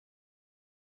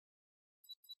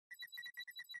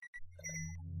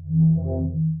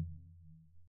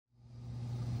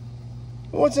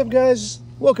What's up, guys?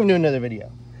 Welcome to another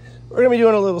video. We're going to be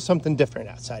doing a little something different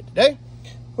outside today.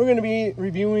 We're going to be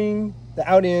reviewing the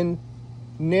Outin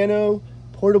Nano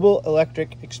portable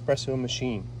electric espresso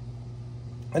machine.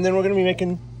 And then we're going to be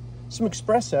making some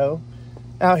espresso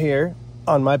out here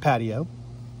on my patio.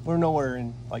 We're nowhere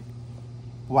in like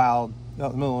wild, out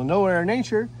in the middle of nowhere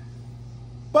nature,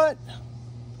 but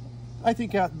I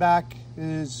think out back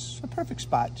is a perfect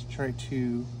spot to try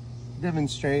to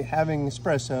demonstrate having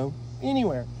espresso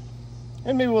anywhere.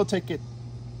 And maybe we'll take it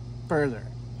further,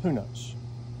 who knows.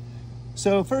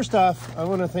 So first off, I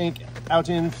want to thank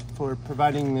Outin for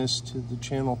providing this to the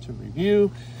channel to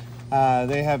review.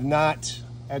 They have not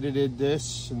edited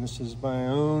this, and this is my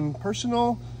own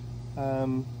personal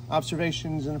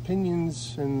observations and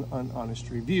opinions and an honest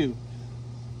review.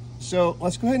 So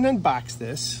let's go ahead and unbox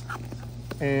this.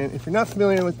 And if you're not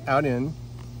familiar with Outin,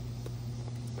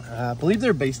 I believe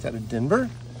they're based out of Denver.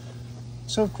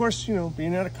 So of course, you know,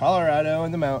 being out of Colorado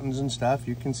and the mountains and stuff,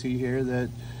 you can see here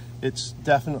that it's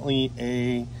definitely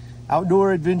a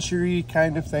outdoor adventure-y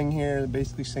kind of thing here. They're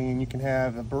basically saying you can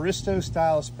have a Barista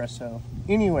style espresso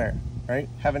anywhere, right?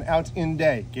 Have an out-in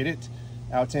day, get it?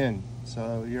 Out in.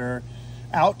 So you're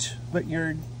out, but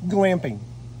you're glamping,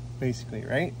 basically,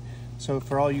 right? So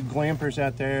for all you glampers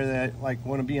out there that like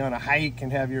want to be on a hike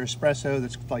and have your espresso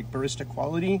that's like Barista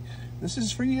quality, this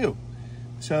is for you.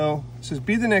 So it says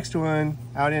be the next one,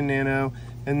 Outin Nano,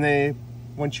 and they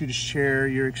want you to share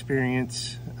your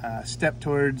experience, step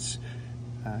towards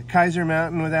Kaiser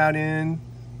Mountain with Outin,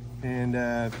 and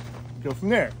go from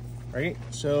there, right?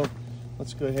 So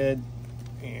let's go ahead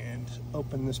and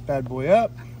open this bad boy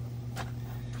up.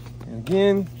 And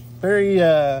again, very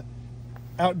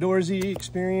outdoorsy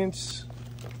experience.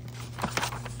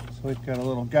 So we've got a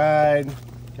little guide,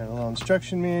 got a little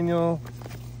instruction manual,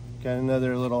 got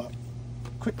another little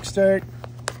quick start,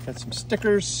 got some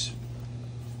stickers,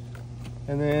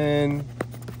 and then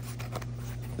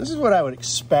this is what I would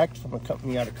expect from a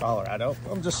company out of Colorado.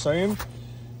 I'm just saying,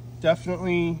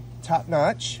 definitely top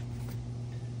notch,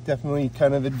 definitely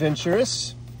kind of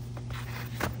adventurous.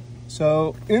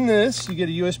 So in this, you get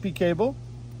a USB cable.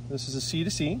 This is a C to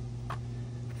C,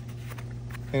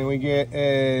 and we get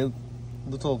a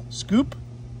little scoop,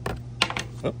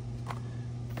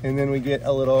 and then we get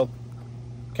a little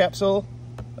capsule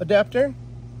adapter.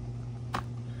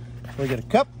 We get a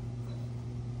cup,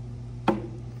 and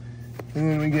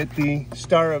then we get the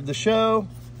star of the show,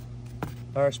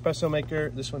 our espresso maker.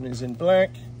 This one is in black,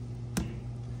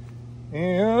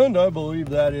 and I believe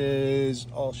that is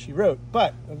all she wrote.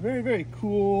 But a very, very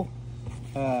cool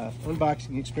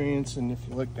unboxing experience. And if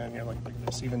you look down here, look at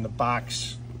this, even the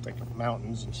box, like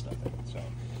mountains and stuff in it. So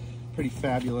pretty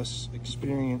fabulous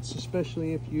experience,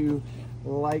 especially if you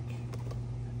like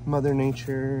Mother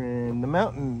Nature and the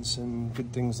mountains and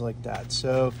good things like that.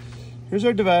 So here's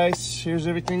our device, here's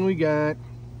everything we got.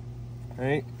 All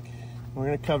right, we're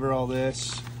gonna cover all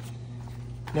this.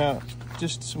 Now,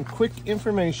 just some quick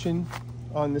information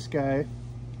on this guy.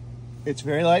 It's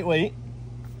very lightweight,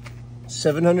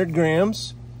 700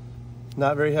 grams,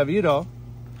 not very heavy at all.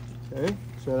 Okay,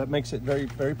 so that makes it very,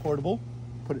 very portable.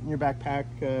 Put it in your backpack,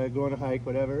 go on a hike,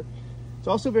 whatever. It's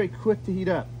also very quick to heat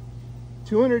up.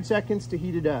 200 seconds to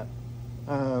heat it up,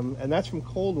 and that's from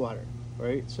cold water,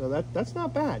 right? So that's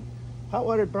not bad. Hot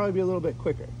water would probably be a little bit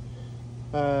quicker.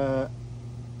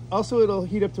 Also, it'll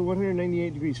heat up to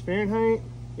 198 degrees Fahrenheit,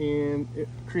 and it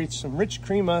creates some rich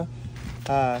crema,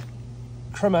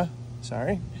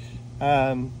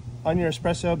 on your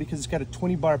espresso because it's got a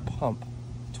 20 bar pump,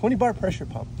 20 bar pressure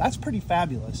pump. That's pretty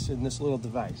fabulous in this little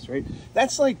device, right?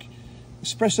 That's like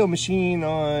espresso machine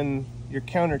on your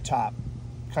countertop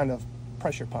kind of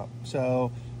pressure pump.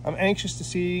 So I'm anxious to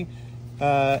see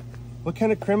what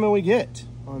kind of crema we get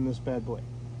on this bad boy.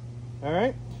 All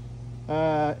right,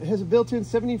 it has a built-in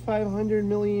 7500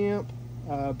 milliamp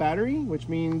battery, which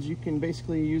means you can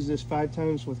basically use this 5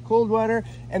 times with cold water,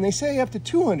 and they say up to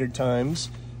 200 times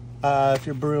if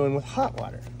you're brewing with hot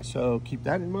water. So keep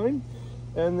that in mind.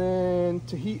 And then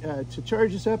to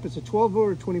charge this up, it's a 12 volt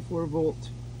or 24 volt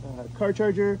car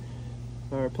charger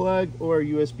or plug, or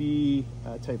USB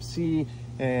type C,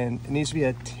 and it needs to be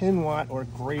a 10 watt or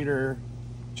greater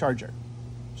charger.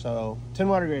 So 10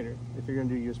 watt or greater if you're going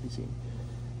to do USB-C.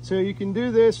 So you can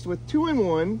do this with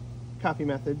 2-in-1 coffee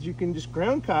methods. You can just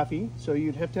ground coffee, so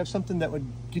you'd have to have something that would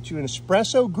get you an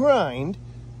espresso grind.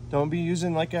 Don't be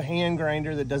using like a hand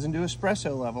grinder that doesn't do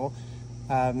espresso level.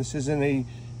 This isn't a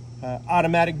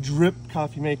automatic drip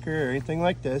coffee maker or anything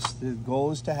like this. The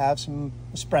goal is to have some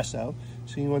espresso.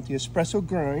 So you want the espresso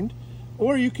grind,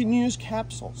 or you can use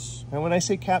capsules. And when I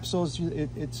say capsules,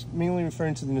 it's mainly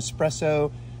referring to the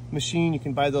Nespresso machine. You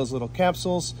can buy those little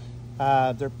capsules.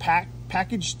 They're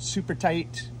packaged super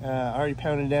tight, already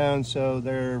pounded down, so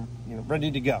they're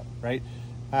ready to go, right?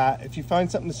 If you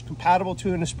find something that's compatible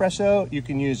to an espresso, you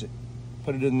can use it.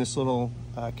 Put it in this little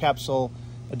capsule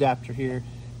adapter here,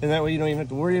 and that way you don't even have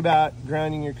to worry about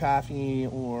grounding your coffee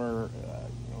or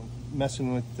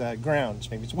messing with grounds.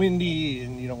 Maybe it's windy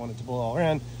and you don't want it to blow all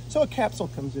around, so a capsule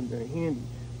comes in very handy.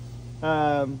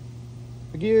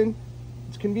 Again,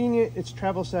 it's convenient, it's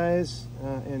travel size,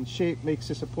 and shape makes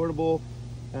this a portable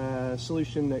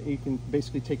solution that you can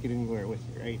basically take it anywhere with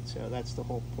you, right? So that's the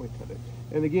whole point of it.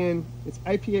 And again, it's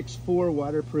IPX4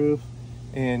 waterproof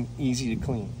and easy to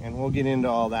clean, and we'll get into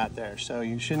all that there. So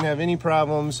you shouldn't have any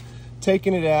problems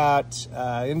taking it out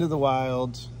into the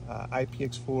wild.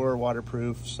 IPX4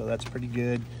 waterproof, so that's pretty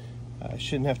good.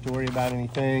 Shouldn't have to worry about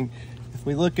anything. If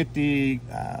we look at the,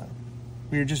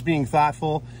 we're just being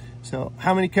thoughtful. So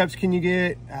how many cups can you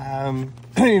get?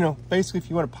 Basically, if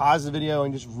you want to pause the video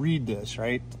and just read this,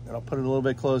 right? And I'll put it a little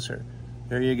bit closer.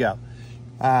 There you go.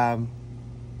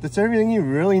 That's everything you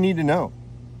really need to know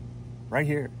right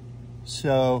here.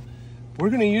 So we're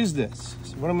going to use this.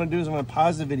 So what I'm going to do is I'm going to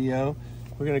pause the video.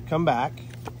 We're going to come back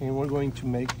and we're going to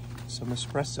make some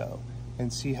espresso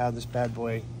and see how this bad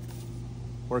boy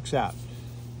works out.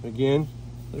 Again,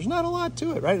 there's not a lot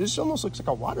to it, right? This almost looks like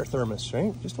a water thermos,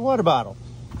 right? Just a water bottle.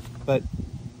 But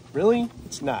really,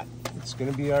 it's not. It's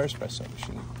going to be our espresso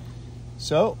machine.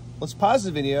 So let's pause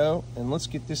the video and let's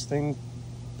get this thing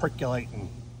percolating.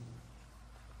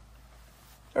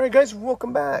 All right, guys,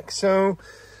 welcome back. So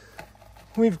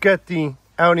we've got the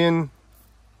Outin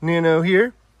Nano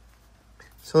here.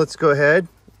 So let's go ahead.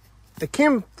 It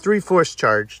came 3/4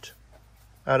 charged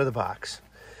out of the box.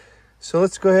 So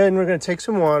let's go ahead and we're going to take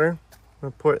some water. I'm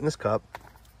going to pour it in this cup.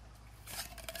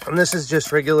 And this is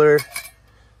just regular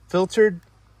filtered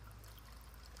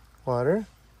water.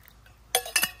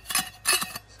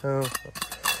 So,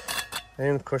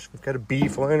 and of course we've got a bee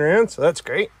flying around, so that's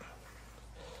great.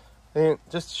 And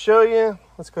just to show you,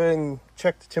 let's go ahead and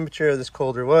check the temperature of this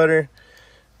colder water.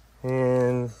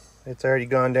 And it's already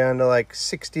gone down to like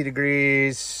 60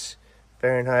 degrees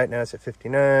Fahrenheit. Now it's at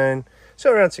 59.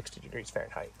 So around 60 degrees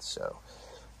Fahrenheit. So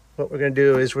what we're going to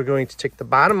do is we're going to take the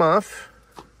bottom off.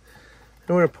 And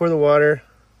we're going to pour the water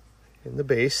in the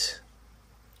base.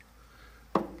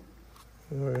 And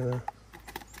we're going to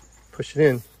push it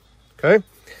in. Okay?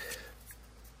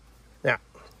 Now,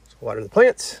 let's water the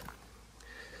plants.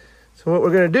 So what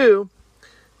we're going to do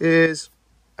is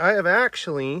I have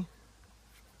actually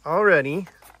already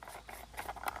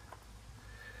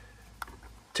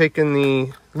taken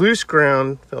the loose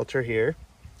ground filter here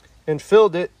and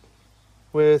filled it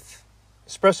with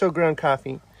espresso ground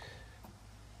coffee,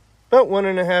 about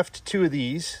 1.5 to 2 of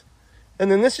these,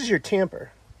 and then this is your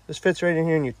tamper. This fits right in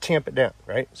here and you tamp it down,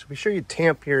 right? So be sure you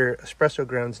tamp your espresso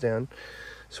grounds down.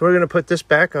 So we're going to put this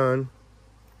back on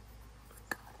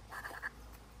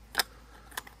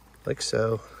like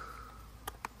so.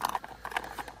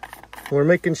 We're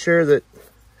making sure that,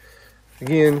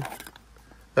 again,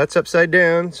 that's upside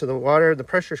down, so the water, the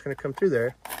pressure is going to come through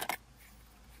there.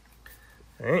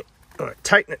 All right, I want to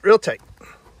tighten it real tight.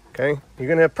 Okay, you're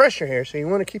going to have pressure here, so you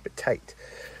want to keep it tight.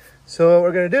 So what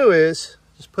we're going to do is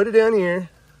just put it down here,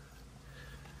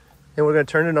 and we're going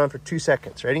to turn it on for 2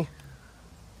 seconds. Ready?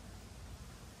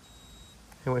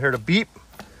 And we heard a beep.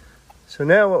 So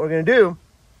now what we're going to do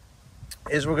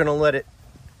is we're going to let it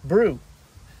brew.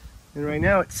 And right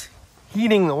now it's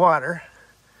heating the water.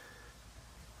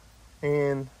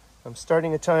 And I'm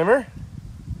starting a timer.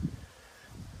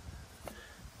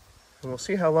 And we'll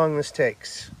see how long this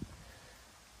takes.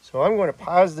 So I'm going to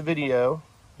pause the video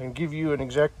and give you an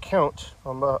exact count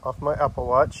off my Apple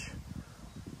Watch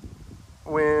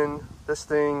when this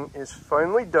thing is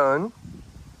finally done.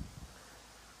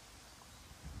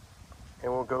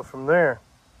 And we'll go from there.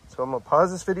 So I'm going to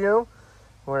pause this video.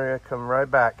 We're going to come right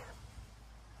back.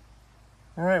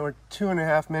 All right, we're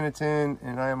 2.5 minutes in,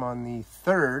 and I am on the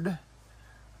 3rd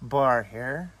bar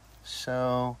here.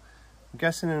 So I'm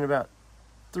guessing in about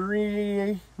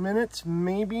 3 minutes,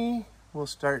 maybe, we'll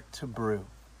start to brew.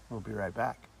 We'll be right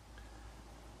back.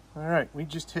 All right, we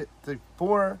just hit the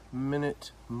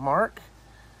 4-minute mark,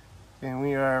 and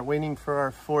we are waiting for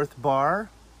our 4th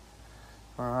bar,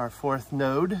 or our 4th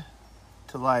node,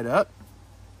 to light up.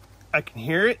 I can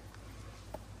hear it.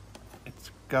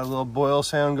 It's got a little boil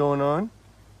sound going on.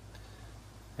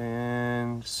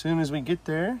 And as soon as we get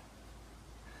there,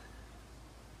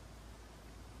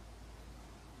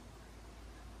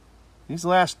 these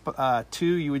last 2,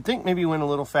 you would think maybe went a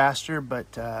little faster,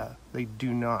 but they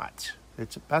do not.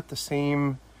 It's about the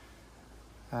same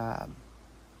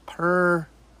per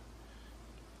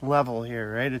level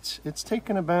here, right? It's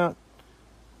taking about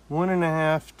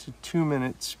 1.5 to 2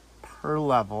 minutes per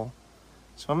level.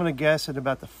 So I'm gonna guess at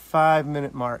about the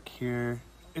 5-minute mark here,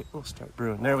 it will start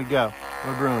brewing. There we go,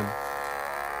 we're brewing.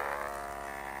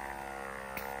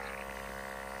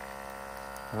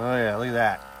 Oh yeah, look at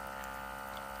that.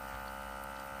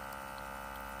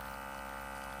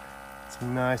 It's a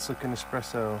nice looking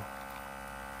espresso.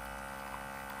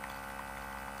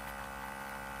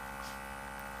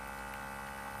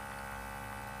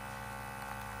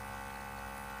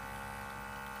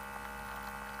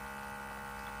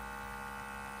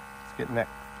 It's getting that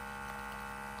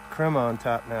crema on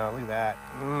top now. Look at that.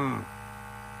 Mmm.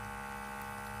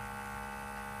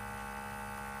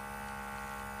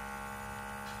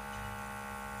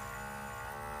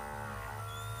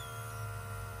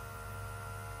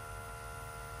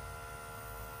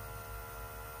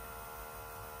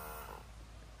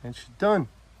 And she's done.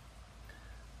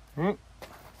 All right.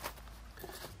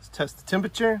 Let's test the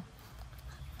temperature.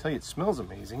 I'll tell you, it smells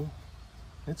amazing.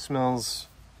 It smells,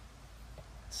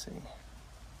 let's see.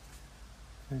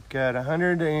 We've got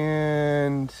 100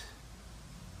 and,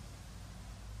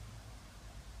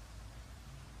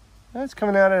 that's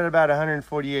coming out at about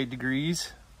 148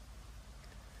 degrees.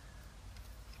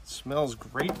 It smells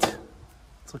great.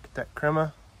 Let's look at that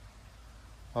crema.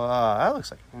 Wow, that looks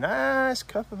like a nice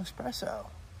cup of espresso.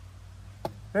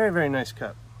 Very, very nice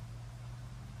cup.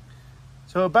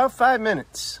 So about 5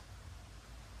 minutes.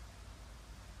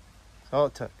 That's all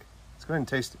it took. Let's go ahead and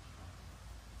taste it.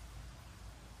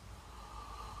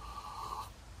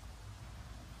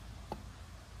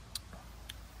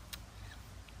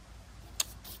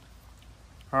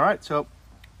 All right, so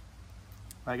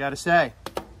I gotta say,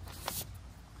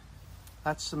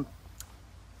 that's some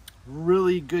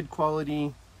really good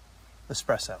quality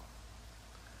espresso.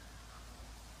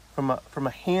 From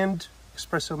a hand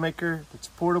espresso maker that's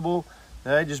portable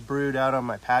that I just brewed out on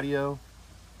my patio.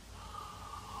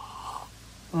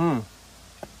 All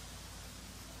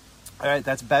right,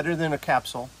 that's better than a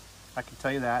capsule, I can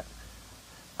tell you that.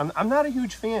 I'm not a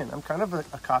huge fan. I'm kind of a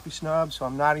coffee snob, so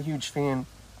I'm not a huge fan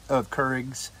of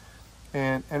Keurigs,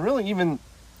 and really even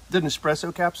the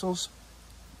Nespresso capsules.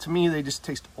 To me, they just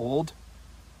taste old.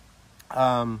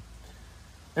 And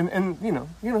you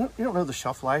don't know the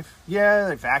shelf life. Yeah,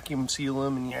 they vacuum seal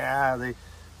them, and yeah,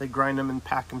 they grind them and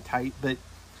pack them tight. But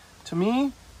to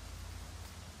me,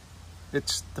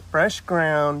 it's the fresh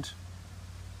ground.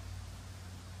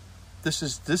 This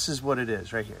is what it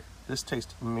is right here. This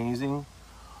tastes amazing.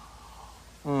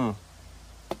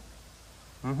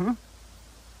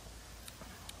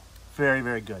 Very,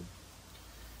 very good.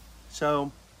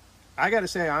 So I got to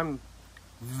say, I'm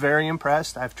very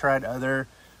impressed. I've tried other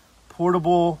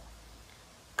portable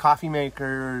coffee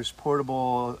makers,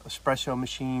 portable espresso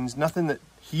machines, nothing that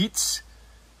heats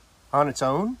on its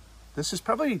own. This is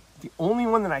probably the only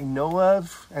one that I know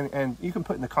of, and you can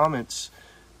put in the comments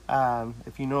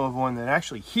if you know of one that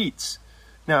actually heats.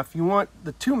 Now, if you want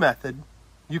the 2 method,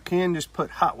 you can just put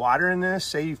hot water in this.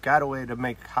 Say you've got a way to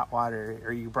make hot water,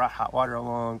 or you brought hot water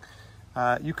along.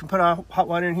 You can put hot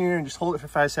water in here and just hold it for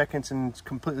 5 seconds and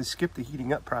completely skip the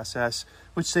heating up process,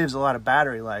 which saves a lot of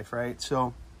battery life, right?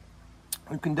 So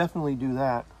you can definitely do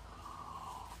that.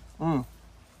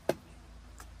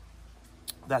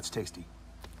 That's tasty.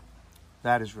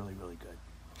 That is really, really good.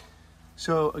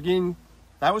 So again,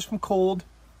 that was from cold.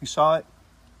 You saw it,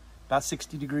 about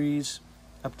 60 degrees,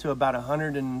 up to about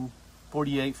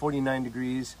 148, 49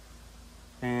 degrees,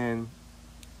 and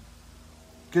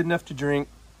good enough to drink.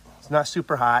 It's not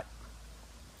super hot.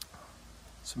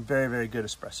 Some very, very good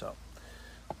espresso.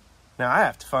 Now I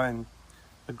have to find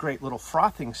a great little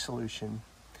frothing solution,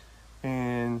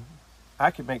 and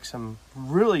I could make some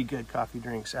really good coffee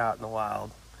drinks out in the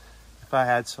wild if I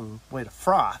had some way to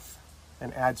froth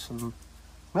and add some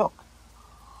milk.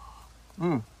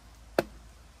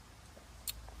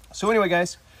 So anyway,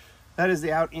 guys, that is the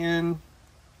Outin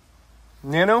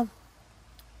Nano.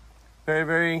 Very,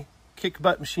 very kick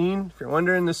butt machine. If you're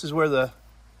wondering, this is where the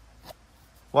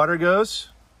water goes.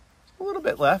 A little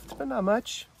bit left, but not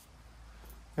much.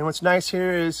 And what's nice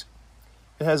here is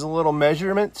it has a little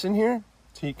measurements in here.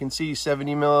 So you can see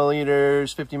 70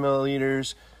 milliliters, 50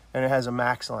 milliliters, and it has a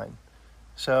max line.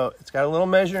 So it's got a little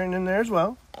measuring in there as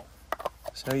well.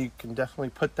 So you can definitely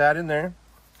put that in there.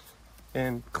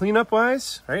 And cleanup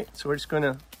wise, right? So we're just going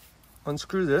to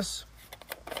unscrew this.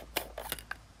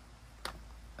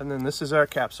 And then this is our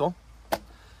capsule. A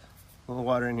little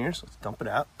water in here, so let's dump it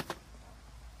out.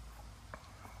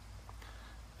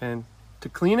 And to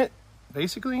clean it,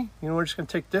 basically, we're just going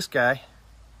to take this guy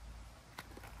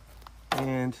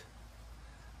And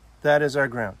that is our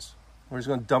grounds. We're just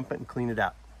gonna dump it and clean it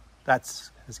out.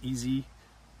 That's as easy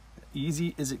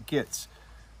as it gets.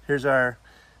 Here's our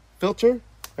filter,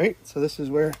 right? So this is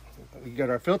where we got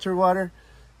our filter water,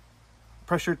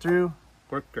 pressure through,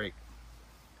 worked great.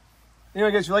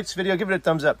 Anyway, guys, if you like this video, give it a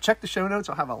thumbs up. Check the show notes.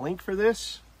 I'll have a link for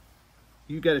this.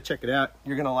 You got to check it out.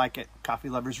 You're going to like it. Coffee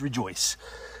lovers rejoice.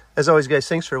 As always, guys,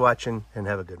 thanks for watching and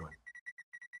have a good one.